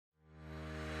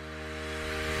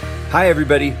Hi,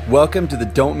 everybody. Welcome to the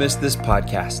Don't Miss This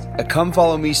podcast, a Come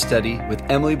Follow Me study with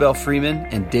Emily Bell Freeman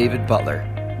and David Butler.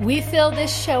 We fill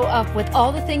this show up with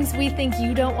all the things we think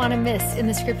you don't want to miss in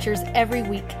the scriptures every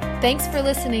week. Thanks for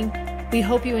listening. We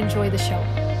hope you enjoy the show.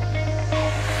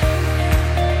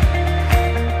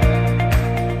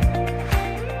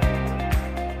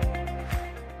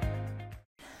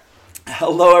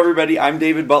 Hello, everybody. I'm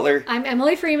David Butler. I'm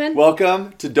Emily Freeman.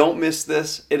 Welcome to Don't Miss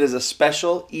This. It is a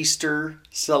special Easter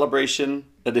celebration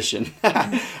edition.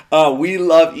 We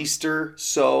love Easter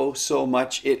so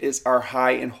much. It is our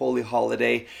high and holy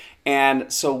holiday.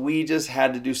 And so we just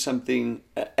had to do something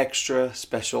extra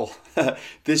special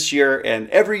this year and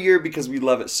every year because we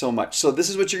love it so much. So this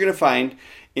is what you're going to find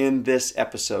in this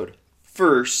episode.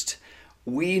 First,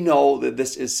 we know that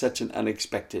this is such an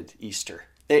unexpected Easter.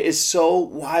 It is so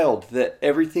wild that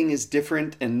everything is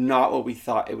different and not what we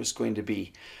thought it was going to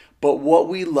be. But what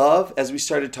we love as we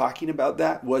started talking about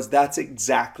that was that's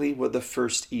exactly what the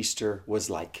first Easter was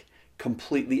like.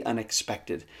 Completely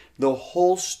unexpected. The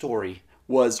whole story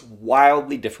was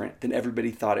wildly different than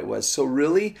everybody thought it was. So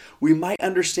really, we might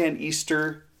understand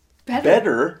Easter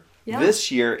better this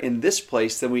year in this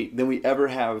place than we ever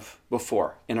have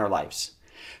before in our lives.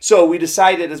 So we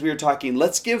decided as we were talking,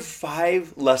 let's give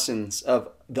 5 lessons of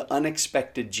the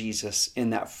unexpected Jesus in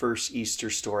that first Easter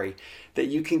story that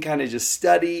you can kind of just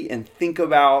study and think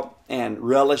about and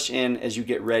relish in as you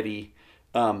get ready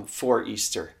for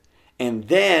Easter. And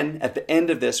then at the end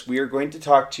of this, we are going to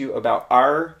talk to you about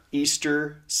our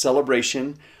Easter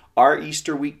celebration, our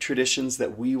Easter week traditions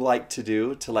that we like to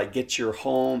do to like get your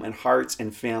home and hearts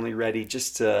and family ready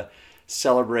just to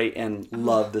celebrate and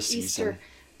love the season. Easter.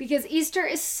 Because Easter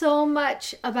is so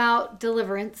much about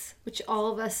deliverance, which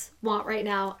all of us want right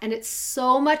now. And it's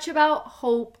so much about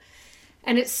hope.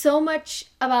 And it's so much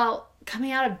about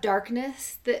coming out of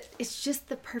darkness that it's just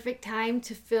the perfect time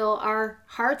to fill our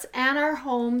hearts and our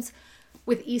homes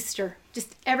with Easter,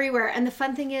 just everywhere. And the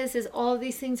fun thing is all of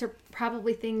these things are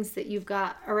probably things that you've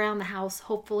got around the house,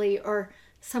 hopefully, or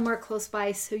somewhere close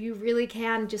by. So you really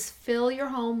can just fill your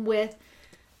home with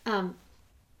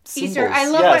Symbols. Easter. I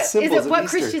love what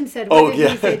Christian said. What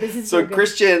did he say? This is so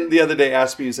Christian the other day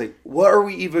asked me, he was like, what are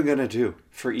we even going to do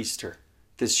for Easter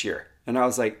this year? And I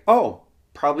was like,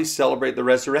 probably celebrate the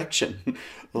resurrection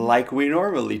like we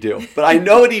normally do. But I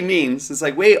know what he means. It's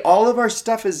like, wait, all of our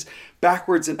stuff is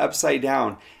backwards and upside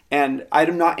down. And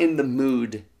I'm not in the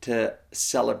mood to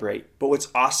celebrate. But what's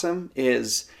awesome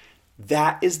is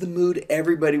that is the mood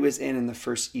everybody was in the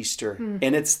first Easter.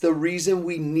 And it's the reason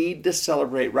we need to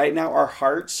celebrate. Right now, our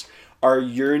hearts are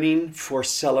yearning for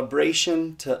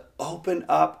celebration to open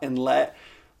up and let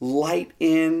light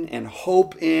in and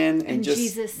hope in and just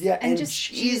Jesus. And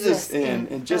just Jesus in.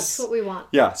 And just, that's what we want.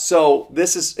 Yeah. So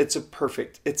it's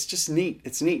just neat.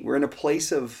 It's neat. We're in a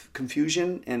place of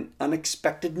confusion and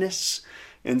unexpectedness.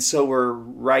 And so we're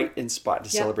right in spot to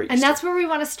celebrate Easter. And that's where we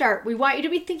want to start. We want you to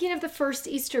be thinking of the first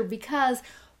Easter because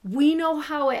we know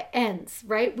how it ends,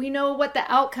 right? We know what the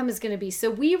outcome is going to be.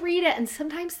 So we read it, and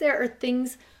sometimes there are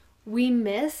things we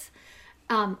miss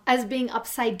as being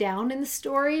upside down in the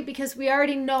story because we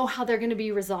already know how they're going to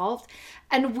be resolved.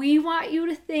 And we want you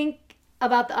to think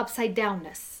about the upside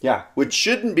downness. Yeah, which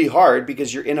shouldn't be hard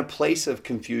because you're in a place of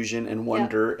confusion and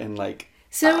wonder and like...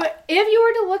 So if you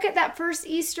were to look at that first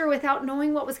Easter without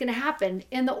knowing what was going to happen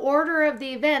in the order of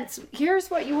the events,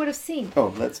 here's what you would have seen.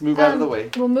 Let's move out of the way.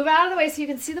 We'll move out of the way so you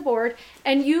can see the board.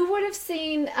 And you would have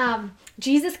seen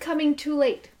Jesus coming too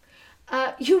late.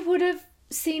 You would have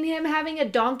seen him having a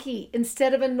donkey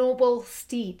instead of a noble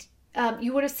steed.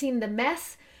 You would have seen the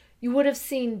mess. You would have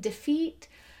seen defeat.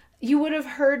 You would have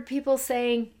heard people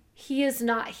saying, he is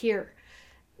not here.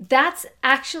 That's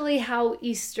actually how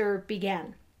Easter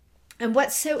began. And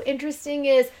what's so interesting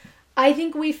is I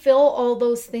think we feel all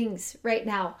those things right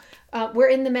now. We're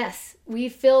in the mess. We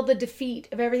feel the defeat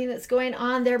of everything that's going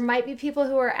on. There might be people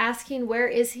who are asking, where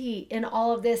is he in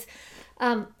all of this?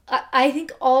 I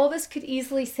think all of us could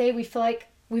easily say we feel like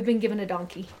we've been given a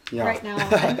donkey right now.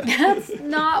 And that's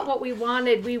not what we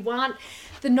wanted. We want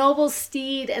the noble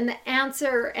steed and the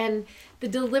answer and the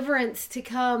deliverance to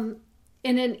come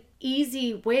in an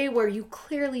easy way where you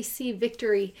clearly see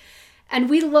victory. And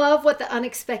we love what the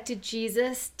unexpected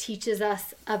Jesus teaches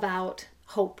us about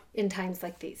hope in times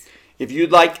like these. If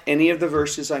you'd like any of the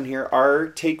verses on here, our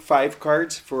Take 5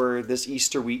 cards for this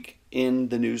Easter week in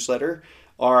the newsletter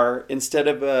are, instead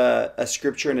of a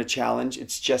scripture and a challenge,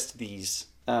 it's just these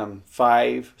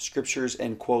 5 scriptures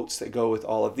and quotes that go with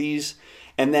all of these.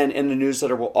 And then in the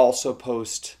newsletter, we'll also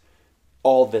post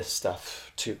all this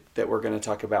stuff too that we're going to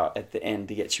talk about at the end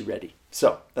to get you ready.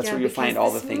 So that's where you'll find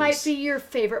all the things. This might be your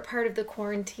favorite part of the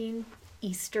quarantine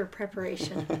Easter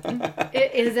preparation.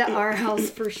 It is at our house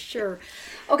for sure.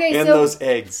 Okay, And so those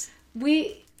eggs.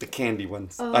 the candy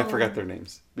ones. I forgot their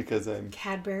names because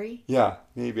Cadbury. Yeah,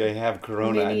 maybe I have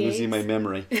Corona. I'm losing my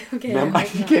memory. Okay. I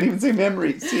can't even say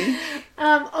memory. See?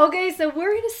 Okay, so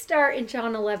we're going to start in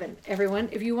John 11, everyone,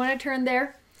 if you want to turn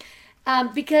there.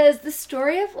 Because the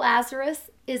story of Lazarus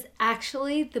is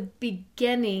actually the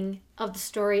beginning of the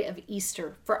story of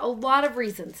Easter for a lot of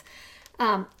reasons.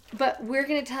 But we're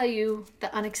going to tell you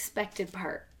the unexpected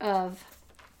part of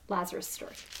Lazarus'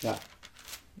 story. Yeah,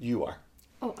 you are.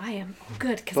 Oh, I am.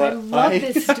 Good, because I love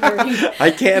this story. I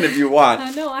can if you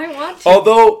want. No, I want to.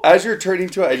 Although, as you're turning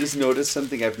to it, I just noticed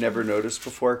something I've never noticed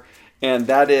before. And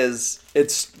that is,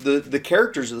 it's the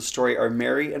characters of the story are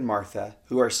Mary and Martha,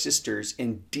 who are sisters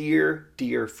and dear,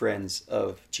 dear friends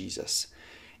of Jesus.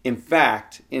 In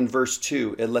fact, in verse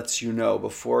 2, it lets you know,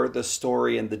 before the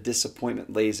story and the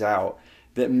disappointment lays out,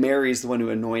 that Mary is the one who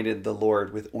anointed the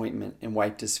Lord with ointment and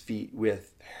wiped his feet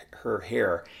with her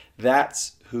hair.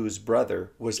 That's whose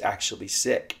brother was actually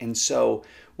sick. And so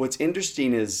what's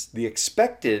interesting is the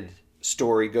expected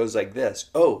story goes like this.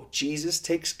 Oh, Jesus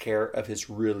takes care of his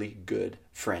really good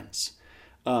friends,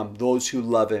 those who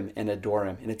love him and adore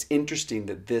him. And it's interesting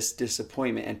that this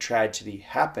disappointment and tragedy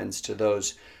happens to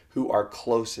those who are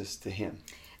closest to him.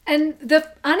 And the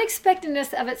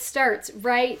unexpectedness of it starts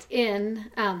right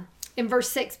in verse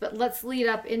 6, but let's lead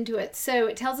up into it. So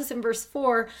it tells us in verse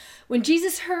 4, when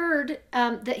Jesus heard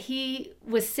that he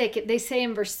was sick, they say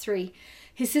in verse 3,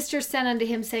 his sisters sent unto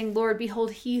him, saying, Lord,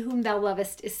 behold, he whom thou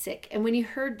lovest is sick. And when he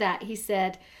heard that, he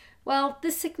said, well,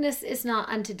 this sickness is not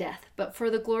unto death, but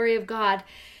for the glory of God.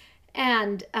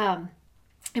 And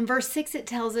in verse 6, it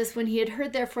tells us, when he had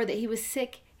heard, therefore, that he was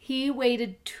sick, he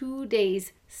waited 2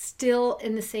 days still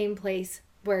in the same place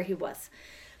where he was.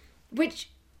 Which,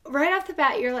 right off the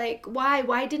bat, you're like, why?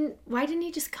 Why didn't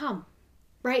he just come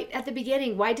right at the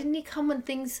beginning? Why didn't he come when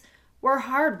things were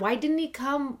hard? Why didn't he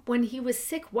come when he was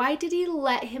sick? Why did he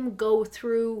let him go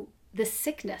through the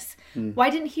sickness?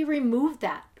 Why didn't he remove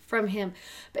that from him?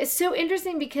 But it's so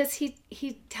interesting because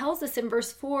he tells us in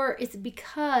verse 4, it's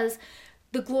because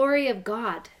the glory of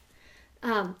God.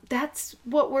 That's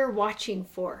what we're watching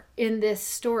for in this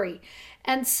story.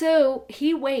 And so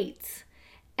he waits,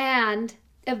 and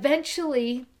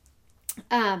eventually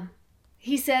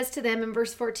he says to them in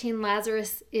verse 14,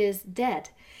 Lazarus is dead.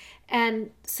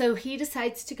 And so he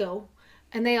decides to go,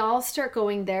 and they all start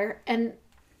going there, and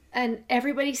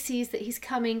everybody sees that he's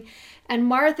coming. And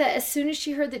Martha, as soon as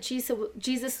she heard that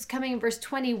Jesus was coming in verse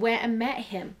 20, went and met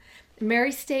him.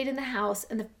 Mary stayed in the house,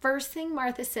 and the first thing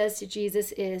Martha says to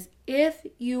Jesus is, if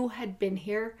you had been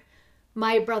here,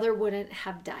 my brother wouldn't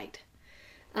have died.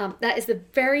 That is the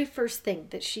very first thing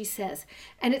that she says.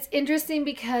 And it's interesting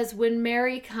because when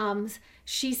Mary comes,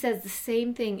 she says the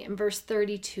same thing in verse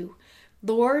 32.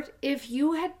 Lord, if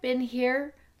you had been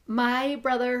here, my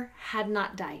brother had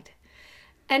not died.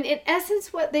 And in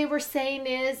essence, what they were saying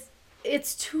is,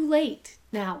 it's too late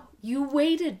now. You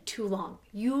waited too long.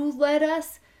 You let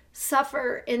us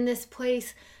suffer in this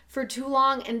place for too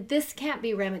long, and this can't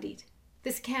be remedied.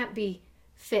 This can't be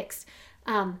fixed.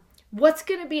 What's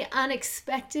going to be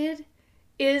unexpected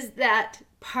is that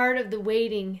part of the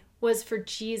waiting was for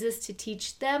Jesus to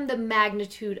teach them the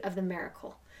magnitude of the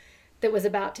miracle that was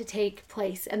about to take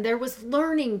place. And there was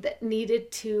learning that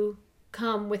needed to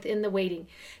come within the waiting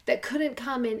that couldn't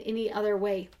come in any other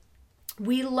way.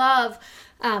 We love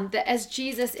that as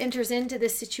Jesus enters into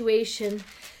this situation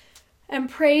and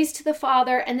prays to the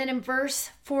Father, and then in verse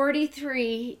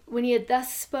 43, when he had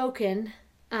thus spoken,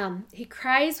 he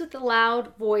cries with a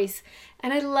loud voice.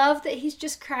 And I love that he's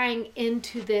just crying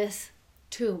into this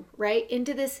tomb, right?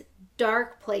 Into this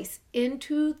dark place,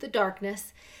 into the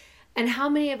darkness. And how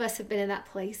many of us have been in that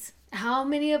place? How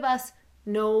many of us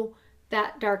know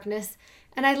that darkness?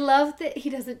 And I love that he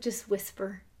doesn't just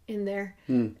whisper in there,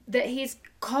 that he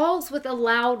calls with a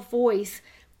loud voice,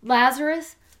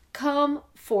 Lazarus, come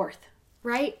forth,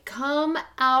 right? Come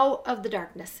out of the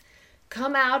darkness.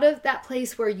 Come out of that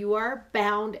place where you are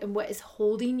bound and what is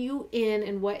holding you in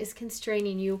and what is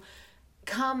constraining you.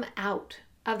 Come out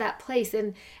of that place.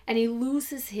 And he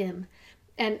looses him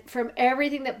and from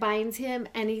everything that binds him,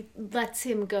 and he lets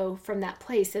him go from that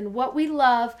place. And what we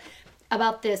love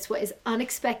about this, what is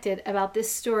unexpected about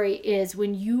this story, is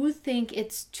when you think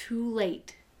it's too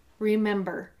late,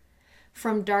 remember,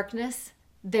 from darkness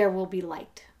there will be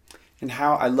light. And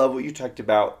how I love what you talked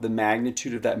about, the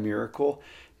magnitude of that miracle,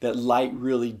 that light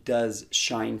really does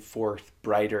shine forth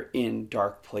brighter in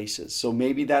dark places. So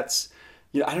maybe that's,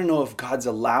 I don't know if God's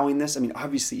allowing this. I mean,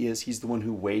 obviously he is. He's the one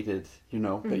who waited,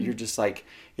 but you're just like,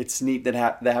 it's neat that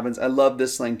happens. I love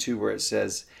this line too, where it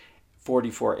says,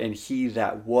 44, and he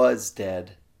that was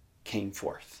dead came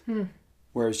forth.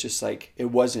 Where it's just like, it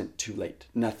wasn't too late.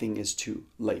 Nothing is too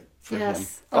late for him.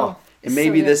 And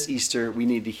maybe so this Easter, we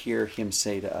need to hear him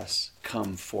say to us,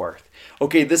 come forth.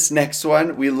 Okay, this next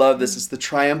one, we love this. It's the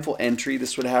triumphal entry.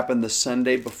 This would happen the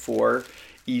Sunday before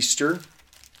Easter,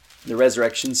 the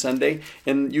Resurrection Sunday.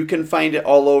 And you can find it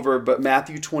all over, but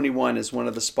Matthew 21 is one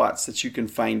of the spots that you can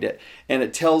find it. And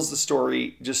it tells the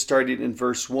story, just starting in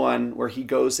verse 1, where he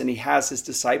goes and he has his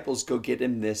disciples go get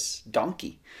him this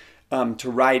donkey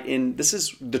to ride in. This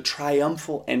is the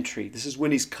triumphal entry. This is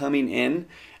when he's coming in.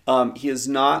 He is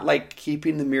not like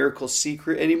keeping the miracle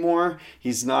secret anymore.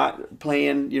 He's not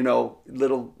playing,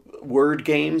 little word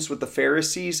games with the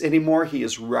Pharisees anymore. He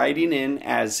is riding in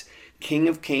as King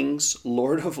of Kings,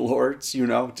 Lord of Lords,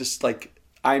 just like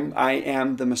I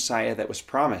am the Messiah that was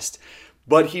promised.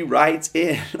 But he rides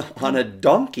in on a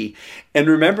donkey. And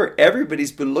remember,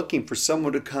 everybody's been looking for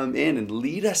someone to come in and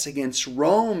lead us against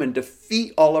Rome and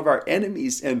defeat all of our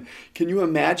enemies. And can you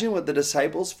imagine what the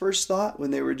disciples first thought when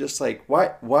they were just like,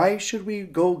 why should we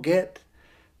go get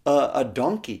a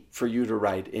donkey for you to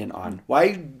ride in on?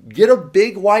 Why get a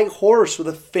big white horse with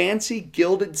a fancy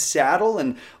gilded saddle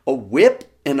and a whip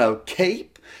and a cape?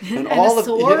 And all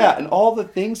the and all the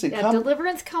things that come.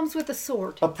 Deliverance comes with a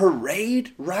sword. A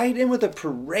parade, ride in with a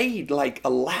parade like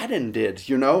Aladdin did,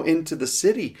 into the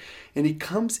city. And he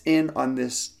comes in on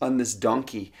this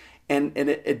donkey. And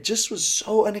it just was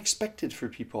so unexpected for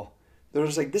people. They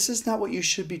was like, this is not what you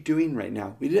should be doing right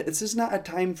now. This is not a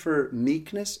time for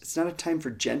meekness. It's not a time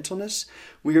for gentleness.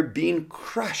 We are being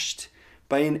crushed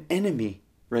by an enemy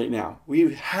right now.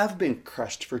 We have been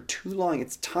crushed for too long.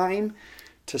 It's time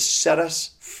to set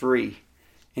us free.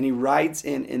 And he rides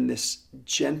in this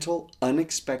gentle,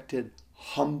 unexpected,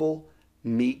 humble,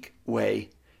 meek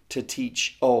way to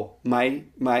teach,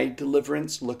 my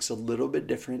deliverance looks a little bit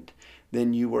different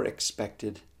than you were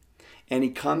expected. And he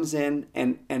comes in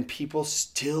and people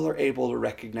still are able to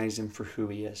recognize him for who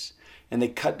he is. And they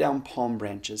cut down palm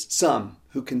branches, some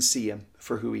who can see him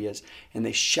for who he is. And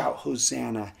they shout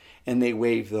Hosanna and they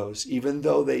wave those, even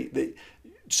though they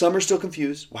some are still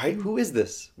confused. Why? Who is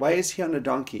this? Why is he on a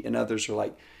donkey? And others are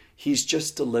like, he's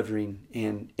just delivering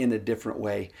in a different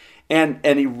way. And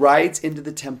he rides into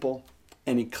the temple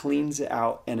and he cleans it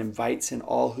out and invites in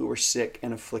all who are sick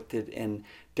and afflicted and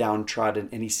downtrodden.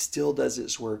 And he still does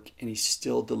his work and he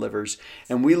still delivers.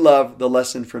 And we love the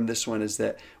lesson from this one is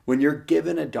that when you're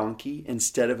given a donkey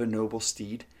instead of a noble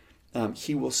steed,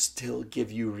 he will still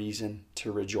give you reason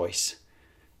to rejoice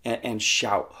and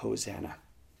shout Hosanna.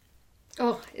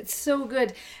 Oh, it's so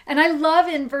good. And I love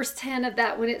in verse 10 of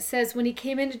that when it says, when he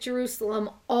came into Jerusalem,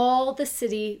 all the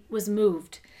city was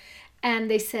moved. And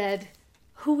they said,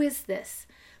 who is this?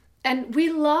 And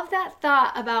we love that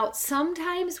thought about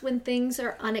sometimes when things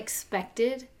are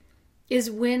unexpected is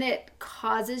when it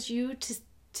causes you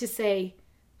to say,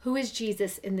 who is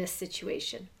Jesus in this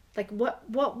situation? Like what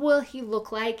will he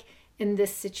look like in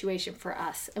this situation for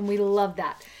us? And we love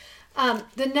that.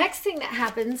 The next thing that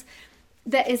happens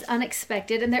that is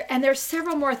unexpected, and there's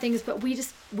several more things, but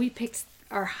we picked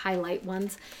our highlight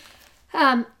ones,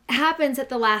 happens at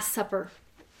the Last Supper.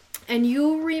 And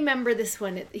you remember this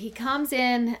one. He comes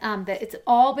in, that it's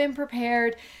all been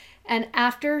prepared, and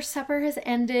after supper has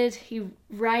ended, he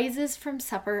rises from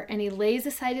supper, and he lays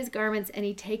aside his garments, and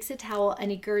he takes a towel, and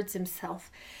he girds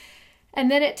himself. And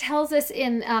then it tells us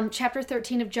in chapter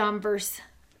 13 of John, verse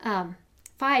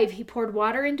 5, he poured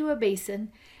water into a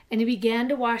basin, and he began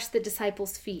to wash the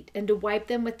disciples' feet and to wipe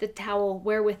them with the towel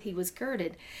wherewith he was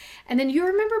girded. And then you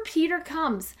remember Peter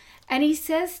comes and he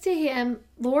says to him,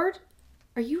 Lord,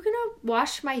 are you going to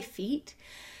wash my feet?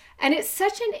 And it's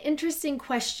such an interesting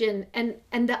question. And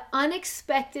the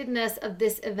unexpectedness of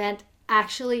this event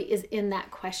actually is in that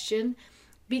question,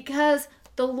 because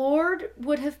the Lord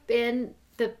would have been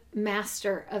the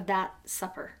master of that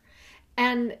supper.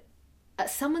 And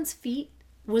someone's feet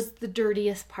was the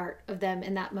dirtiest part of them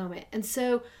in that moment. And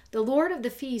so the Lord of the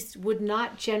feast would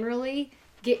not generally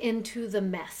get into the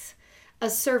mess. A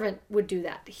servant would do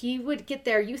that. He would get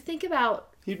there. You think about...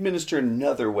 He'd minister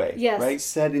another way, yes, right?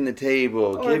 Setting the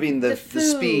table, giving the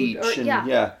speech.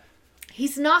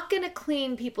 He's not going to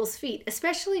clean people's feet,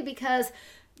 especially because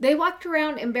they walked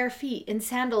around in bare feet, in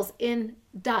sandals, in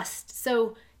dust.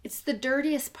 So it's the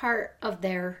dirtiest part of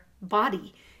their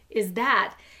body is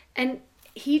that. And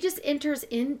he just enters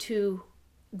into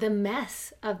the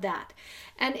mess of that.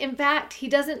 And in fact, he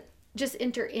doesn't just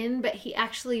enter in, but he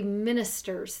actually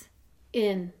ministers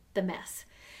in the mess.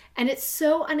 And it's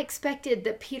so unexpected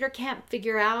that Peter can't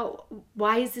figure out,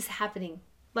 why is this happening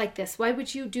like this? Why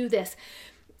would you do this?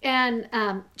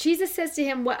 And Jesus says to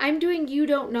him, what I'm doing you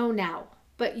don't know now,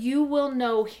 but you will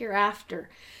know hereafter.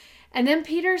 And then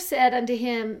Peter said unto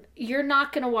him, you're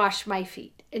not going to wash my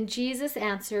feet. And Jesus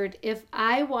answered, if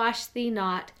I wash thee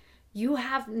not, you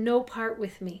have no part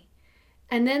with me.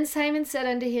 And then Simon said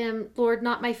unto him, Lord,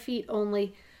 not my feet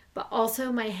only, but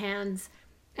also my hands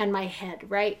and my head,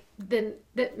 right? Then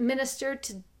that minister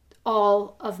to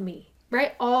all of me,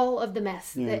 right? All of the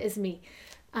mess that is me.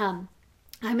 I'm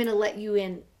going to let you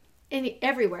in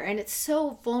everywhere. And it's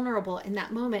so vulnerable in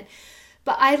that moment.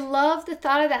 But I love the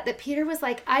thought of that Peter was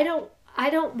like, I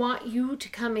don't want you to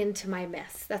come into my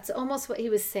mess. That's almost what he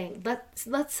was saying.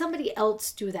 Let somebody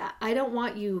else do that. I don't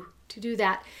want you to do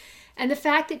that. And the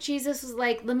fact that Jesus was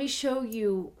like, let me show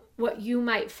you what you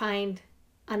might find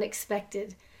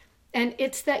unexpected. And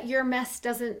it's that your mess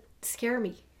doesn't scare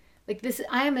me. Like this,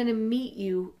 I am going to meet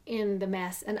you in the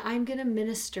mess and I'm going to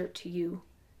minister to you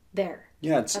there.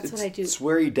 Yeah, that's what I do. It's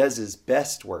where he does his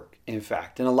best work, in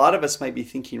fact. And a lot of us might be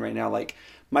thinking right now, like,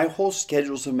 my whole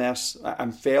schedule's a mess.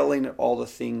 I'm failing at all the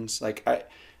things. Like, I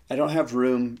don't have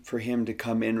room for him to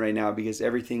come in right now because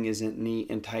everything isn't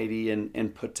neat and tidy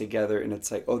and put together. And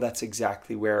it's like, oh, that's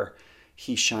exactly where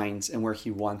he shines and where he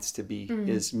wants to be,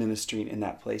 is ministering in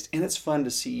that place. And it's fun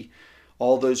to see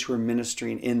all those who are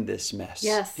ministering in this mess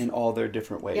in all their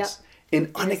different ways. Yep. In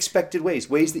unexpected ways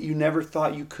that you never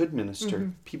thought you could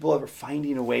minister. People are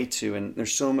finding a way to, and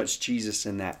there's so much Jesus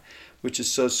in that, which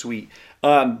is so sweet.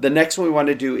 The next one we want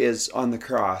to do is on the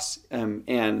cross. And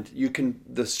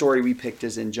the story we picked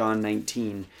is in John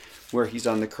 19, where he's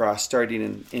on the cross,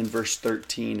 starting in verse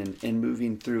 13 and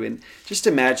moving through. And just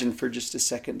imagine for just a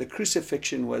second, the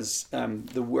crucifixion was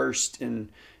the worst and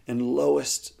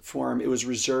lowest form. It was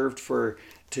reserved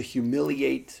to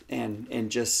humiliate and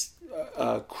just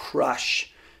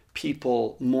crush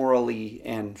people morally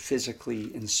and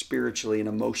physically and spiritually and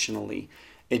emotionally.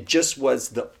 It just was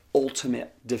the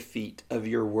ultimate defeat of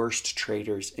your worst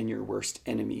traitors and your worst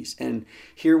enemies. And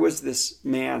here was this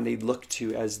man they looked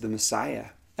to as the Messiah,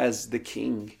 as the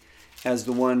king, as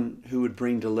the one who would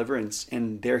bring deliverance.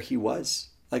 And there he was.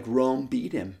 Like, Rome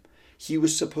beat him. He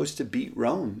was supposed to beat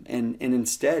Rome, and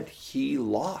instead he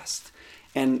lost.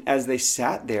 And as they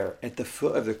sat there at the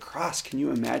foot of the cross, can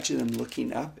you imagine them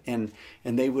looking up and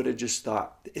they would have just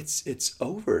thought, it's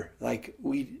over. Like,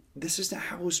 this is not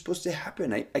how it was supposed to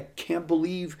happen. I can't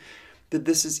believe that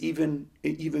this is even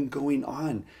going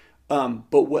on.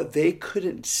 But what they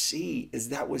couldn't see is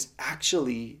that was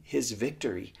actually his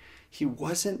victory. He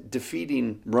wasn't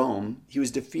defeating Rome. He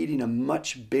was defeating a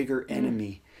much bigger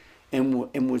enemy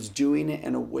and was doing it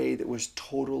in a way that was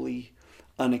totally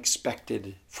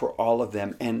unexpected for all of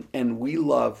them. And we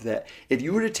love that. If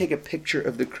you were to take a picture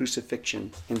of the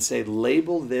crucifixion and say,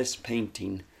 label this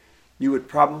painting, you would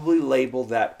probably label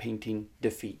that painting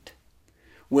defeat.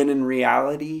 When in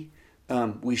reality,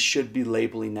 we should be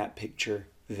labeling that picture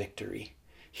victory.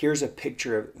 Here's a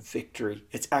picture of victory.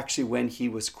 It's actually when he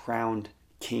was crowned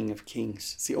King of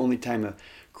Kings. It's the only time a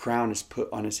crown is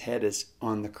put on his head is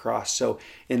on the cross. So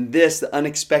in this, the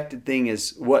unexpected thing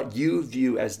is what you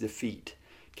view as defeat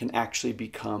can actually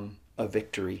become a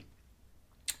victory.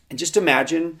 And just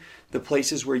imagine the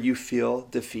places where you feel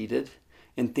defeated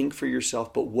and think for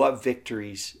yourself, but what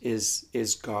victories is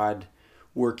God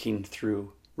working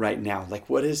through right now? Like,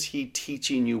 what is he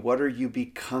teaching you? What are you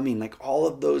becoming? Like, all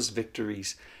of those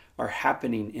victories are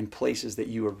happening in places that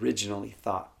you originally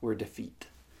thought were defeat.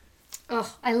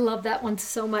 Oh, I love that one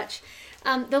so much.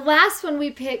 The last one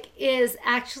we pick is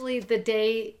actually the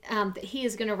day that he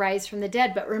is going to rise from the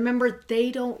dead. But remember, they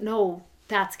don't know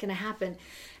that's going to happen.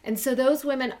 And so those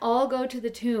women all go to the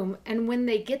tomb. And when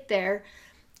they get there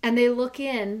and they look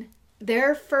in,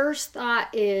 their first thought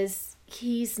is,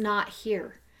 he's not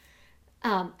here.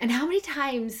 And how many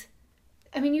times,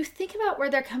 I mean, you think about where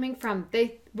they're coming from.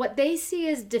 What they see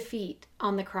is defeat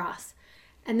on the cross.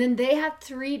 And then they have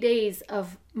 3 days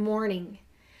of mourning.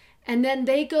 And then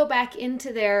they go back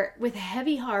into there with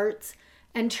heavy hearts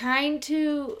and trying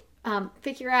to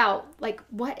figure out, like,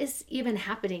 what is even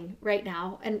happening right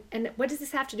now? And what does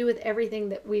this have to do with everything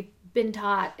that we've been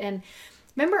taught? And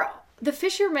remember, the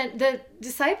fishermen, the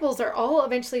disciples are all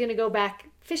eventually going to go back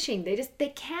fishing. They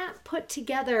can't put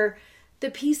together the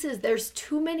pieces. There's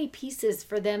too many pieces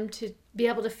for them to be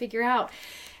able to figure out.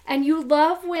 And you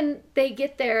love when they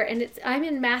get there, and I'm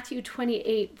in Matthew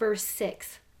 28, verse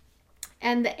 6.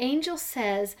 And the angel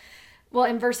says, well,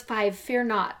 in verse 5, fear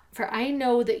not, for I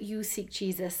know that you seek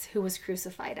Jesus who was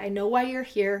crucified. I know why you're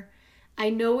here. I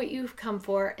know what you've come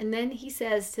for. And then he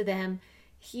says to them,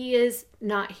 he is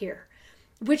not here,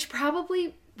 which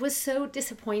probably was so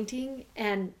disappointing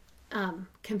and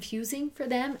confusing for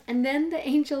them. And then the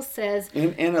angel says,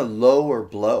 and a lower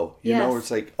blow, you know, Yes. where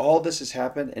it's like all this has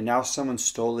happened and now someone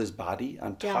stole his body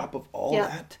on Yeah. top of all Yeah.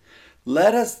 that.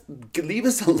 Leave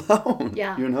us alone.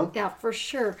 Yeah. You know? Yeah, for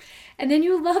sure. And then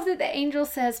you love that the angel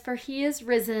says, for he is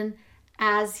risen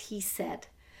as he said.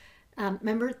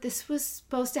 Remember, this was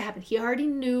supposed to happen. He already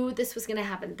knew this was going to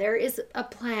happen. There is a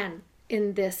plan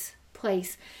in this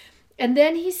place. And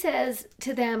then he says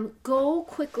to them, go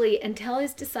quickly and tell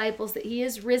his disciples that he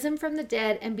is risen from the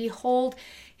dead. And behold,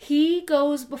 he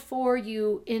goes before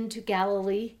you into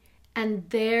Galilee, and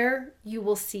there you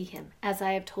will see him, as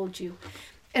I have told you.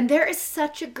 And there is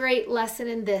such a great lesson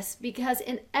in this, because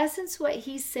in essence, what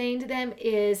he's saying to them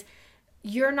is,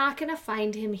 you're not going to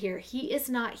find him here. He is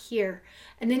not here.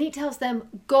 And then he tells them,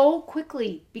 go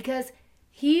quickly, because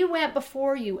he went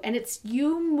before you, and it's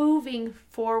you moving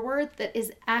forward that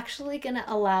is actually going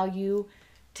to allow you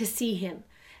to see him.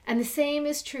 And the same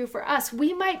is true for us.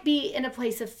 We might be in a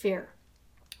place of fear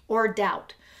or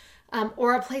doubt,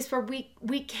 or a place where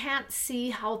we can't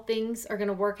see how things are going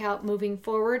to work out moving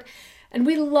forward. And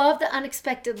we love the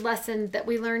unexpected lesson that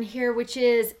we learn here, which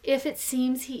is, if it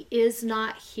seems he is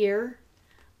not here,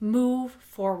 move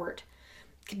forward,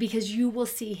 because you will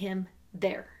see him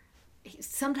there.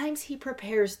 Sometimes he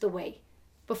prepares the way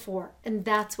before, and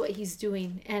that's what he's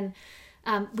doing. And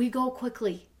we go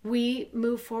quickly. We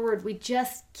move forward. We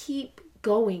just keep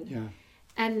going. Yeah.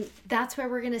 And that's where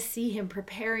we're going to see him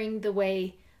preparing the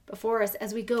way before us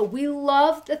as we go. We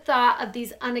love the thought of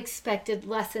these unexpected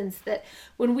lessons, that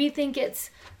when we think it's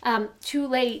too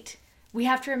late, we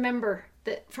have to remember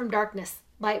that from darkness,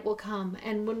 light will come.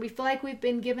 And when we feel like we've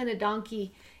been given a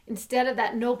donkey instead of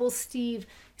that noble steed,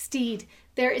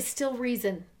 there is still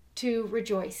reason to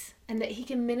rejoice, and that he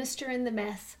can minister in the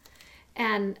mess.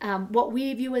 And what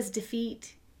we view as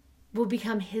defeat will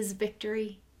become his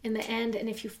victory in the end. And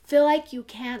if you feel like you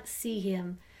can't see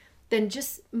him, then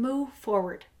just move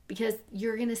forward, because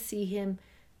you're going to see him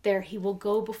there. He will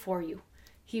go before you.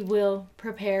 He will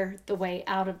prepare the way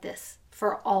out of this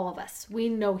for all of us. We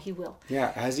know he will.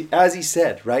 Yeah, as he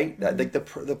said, right? Like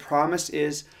the promise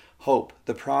is hope.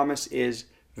 The promise is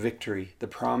victory. The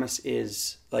promise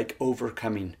is like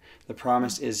overcoming. The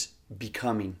promise is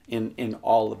becoming in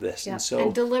all of this. Yeah.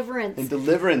 And deliverance. And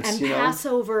deliverance, and you know.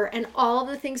 Passover and all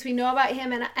the things we know about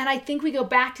him. And I think we go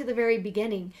back to the very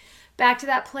beginning, back to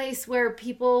that place where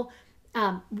people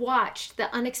watched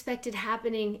the unexpected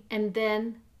happening and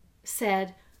then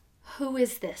said, who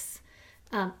is this?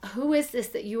 Who is this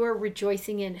that you are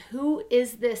rejoicing in? Who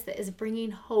is this that is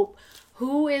bringing hope?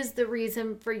 Who is the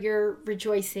reason for your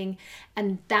rejoicing?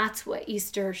 And that's what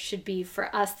Easter should be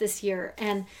for us this year.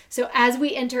 And so as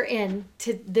we enter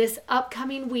into this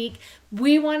upcoming week,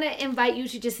 we want to invite you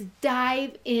to just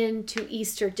dive into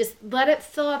Easter. Just let it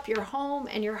fill up your home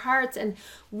and your hearts. And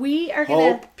we are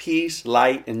going to... Hope, peace,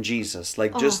 light, and Jesus.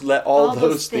 Like, just let all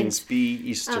those things be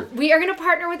Easter. We are going to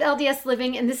partner with LDS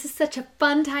Living, and this is such a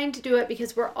fun time to do it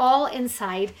because we're all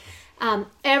inside.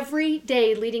 Every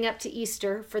day leading up to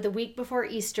Easter, for the week before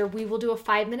Easter, we will do a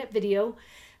 5-minute video.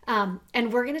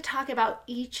 And we're going to talk about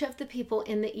each of the people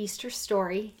in the Easter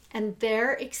story and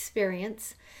their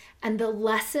experience and the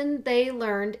lesson they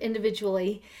learned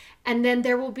individually. And then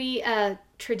there will be a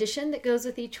tradition that goes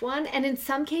with each one, and in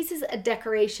some cases a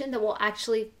decoration that will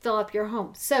actually fill up your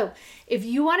home. So if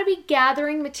you want to be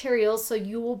gathering materials so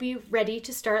you will be ready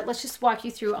to start, let's just walk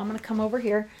you through. I'm going to come over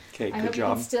here. Okay, I good hope job.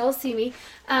 you can still see me.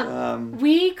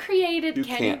 We created... You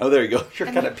can't. Oh, there you go.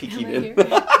 You're kind of peeking in.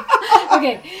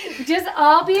 Okay, just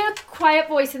I'll be a quiet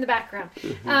voice in the background.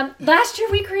 Last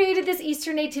year we created this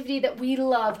Easter nativity that we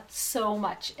love so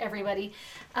much, everybody.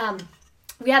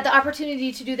 We had the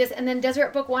opportunity to do this, and then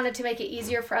Deseret Book wanted to make it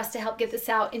easier for us to help get this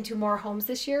out into more homes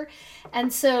this year.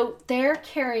 And so they're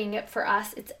carrying it for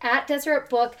us. It's at Deseret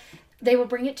Book. They will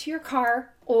bring it to your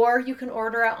car, or you can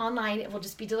order it online. It will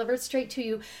just be delivered straight to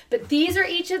you. But these are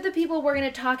each of the people we're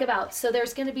going to talk about. So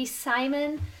there's going to be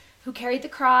Simon, who carried the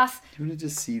cross. Do you want to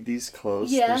just see these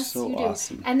close? Yes, they're so you do.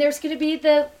 awesome. And there's going to be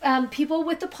the people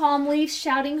with the palm leaves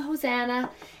shouting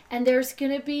Hosanna. And there's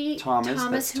going to be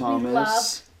Thomas, who we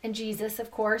love. And Jesus,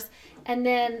 of course. And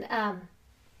then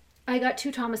I got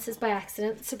 2 Thomases by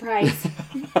accident. Surprise.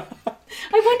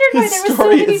 I wondered why there were so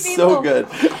many people. Is so good.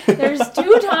 There's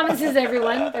 2 Thomases,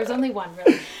 everyone. There's only one,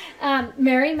 really.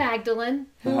 Mary Magdalene,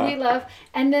 who we love.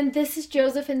 And then this is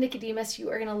Joseph and Nicodemus.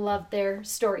 You are going to love their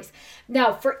stories.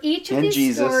 Now, for each of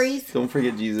these stories... Don't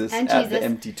forget Jesus and at Jesus. the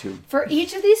empty tomb. For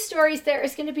each of these stories, there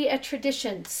is going to be a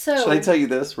tradition. So, should I tell you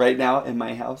this? Right now, in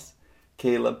my house,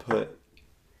 Caleb put...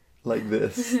 like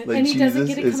this. Like and he Jesus doesn't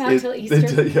get to come out till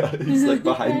Easter. Yeah, he's like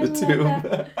behind the tomb.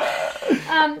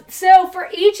 So for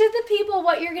each of the people,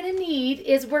 what you're going to need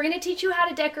is we're going to teach you how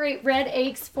to decorate red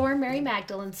eggs for Mary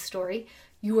Magdalene's story.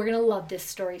 You are going to love this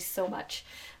story so much.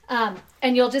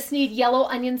 And you'll just need yellow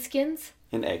onion skins.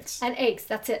 And eggs. And eggs.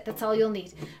 That's it. That's all you'll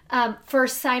need. For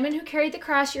Simon who carried the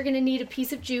cross, you're going to need a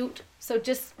piece of jute. So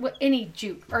just any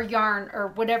jute or yarn or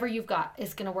whatever you've got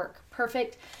is going to work.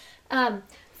 Perfect.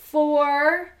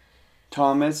 For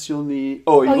Thomas, you'll need...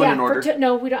 Oh, you want in order?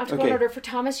 No, we don't have to go in order. For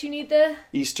Thomas, you need the...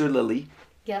 Easter lily.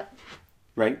 Yep.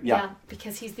 Right? Yeah.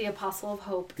 Because he's the apostle of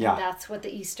hope. Yeah. And that's what the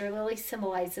Easter lily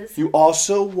symbolizes. You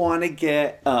also want to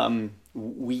get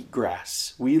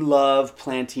wheatgrass. We love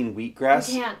planting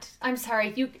wheatgrass. You can't. I'm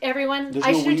sorry. Everyone, There's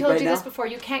I no should have wheat told right you this now? before.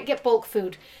 You can't get bulk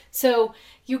food. So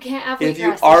you can't have wheatgrass. If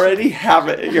you already have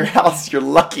it at your house, you're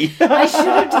lucky. I should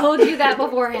have told you that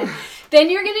beforehand. Then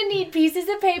you're going to need pieces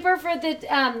of paper for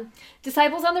the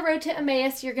disciples on the road to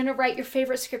Emmaus. You're going to write your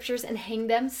favorite scriptures and hang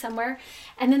them somewhere.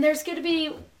 And then there's going to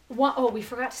be one... Oh, we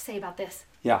forgot to say about this.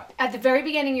 Yeah. At the very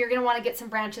beginning, you're going to want to get some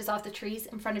branches off the trees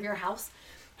in front of your house.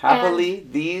 Happily,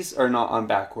 these are not on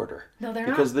back order. No, they're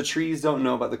because not. the trees don't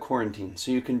know about the quarantine.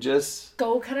 So you can just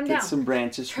go cut them get down. some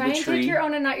branches Try from the and tree. take your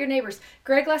own and not your neighbor's.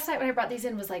 Greg last night when I brought these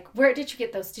in was like, "Where did you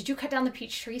get those? Did you cut down the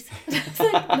peach trees?" I was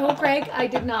like, "No, Greg, I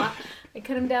did not. I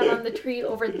cut them down on the tree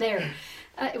over there.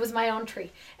 It was my own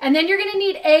tree." And then you're going to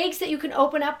need eggs that you can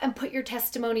open up and put your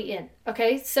testimony in.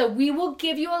 Okay, so we will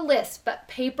give you a list, but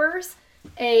papers,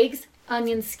 eggs,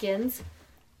 onion skins.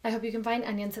 I hope you can find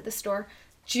onions at the store.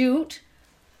 Jute.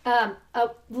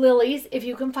 Lilies, if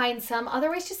you can find some.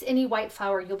 Otherwise, just any white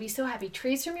flour. You'll be so happy.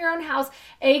 Trees from your own house.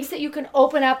 Eggs that you can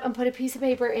open up and put a piece of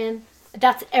paper in.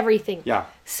 That's everything. Yeah.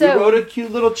 So we wrote a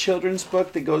cute little children's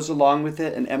book that goes along with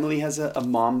it, and Emily has a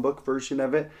mom book version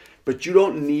of it. But you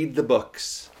don't need the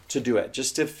books to do it.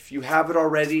 Just if you have it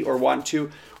already or want to,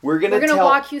 we're gonna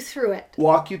walk you through it.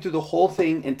 Walk you through the whole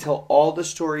thing and tell all the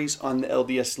stories on the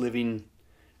LDS Living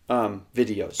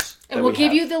videos. And we'll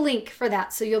give you the link for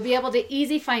that. So you'll be able to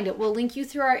easy find it. We'll link you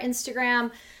through our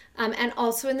Instagram and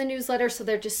also in the newsletter. So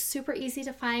they're just super easy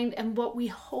to find. And what we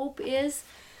hope is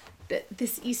that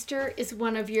this Easter is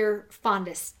one of your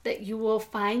fondest, that you will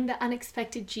find the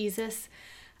unexpected Jesus,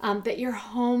 that your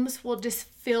homes will just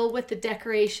fill with the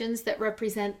decorations that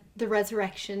represent the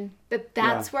resurrection,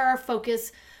 that's where our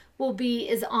focus will be,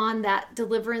 is on that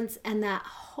deliverance and that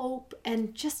hope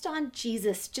and just on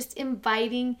Jesus, just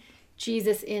inviting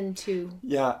Jesus into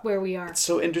where we are. It's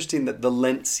so interesting that the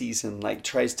Lent season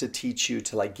tries to teach you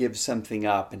to give something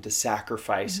up and to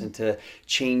sacrifice and to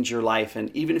change your life.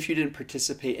 And even if you didn't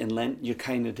participate in Lent, you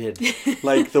kind of did.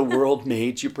 The world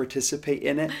made you participate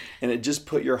in it, and it just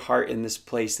put your heart in this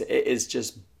place that it is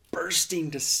just bursting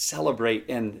to celebrate,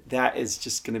 and that is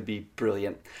just going to be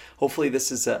brilliant. Hopefully this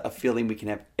is a feeling we can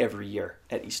have every year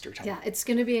at Easter time. Yeah, it's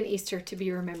going to be an Easter to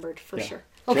be remembered for sure.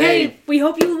 Okay, we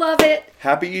hope you love it.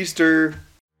 Happy Easter.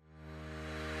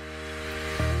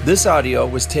 This audio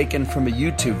was taken from a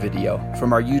YouTube video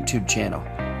from our YouTube channel.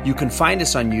 You can find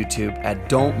us on YouTube at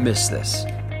Don't Miss This.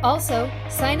 Also,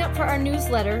 sign up for our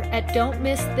newsletter at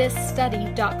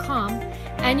don'tmissthisstudy.com,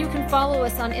 and you can follow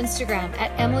us on Instagram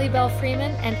at Emily Bell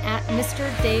Freeman and at Mr.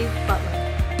 Dave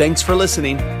Butler. Thanks for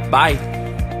listening. Bye.